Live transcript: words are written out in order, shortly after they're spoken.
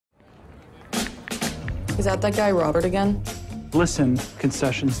Is that guy Robert again? Listen,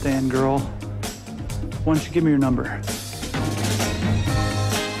 concession stand girl. Why don't you give me your number?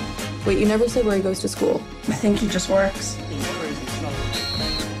 Wait, you never said where he goes to school. I think he just works.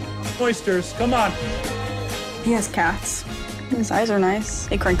 Oysters, come on. He has cats. His eyes are nice.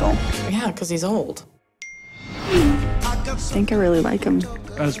 They crinkle. Yeah, because he's old. I think I really like him.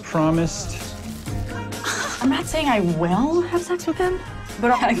 As promised. I'm not saying I will have sex with him, but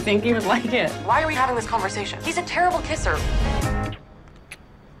I think he would like it. Why are we having this conversation? He's a terrible kisser.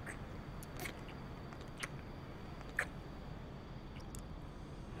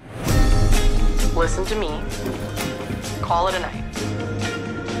 Listen to me. Call it a night.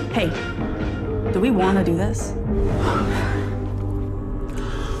 Hey, do we want to do this?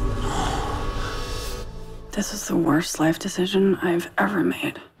 This is the worst life decision I've ever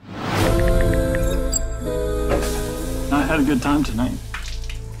made. I had a good time tonight.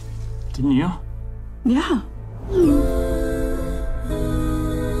 Didn't you? Yeah.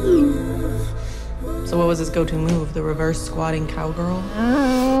 So what was his go-to move? The reverse squatting cowgirl?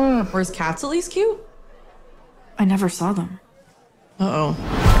 Were his cats at least cute? I never saw them. Uh-oh.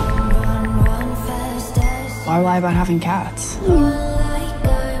 Why lie about having cats?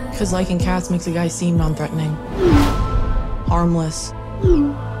 Because liking cats makes a guy seem non-threatening. Harmless.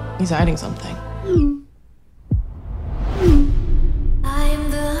 He's hiding something.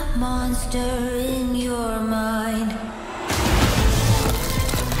 I'm the monster in your mind.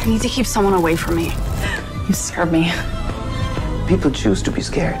 I need to keep someone away from me. You scared me. People choose to be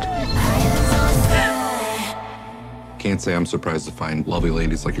scared. Can't say I'm surprised to find lovely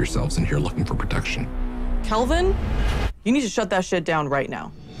ladies like yourselves in here looking for protection. Kelvin, you need to shut that shit down right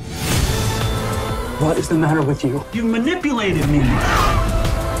now. What is the matter with you? You manipulated me.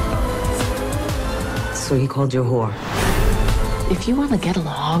 So he called you a whore. If you want to get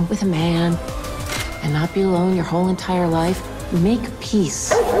along with a man and not be alone your whole entire life, make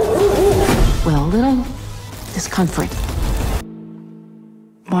peace with a little discomfort.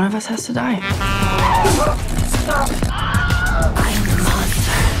 One of us has to die. I'm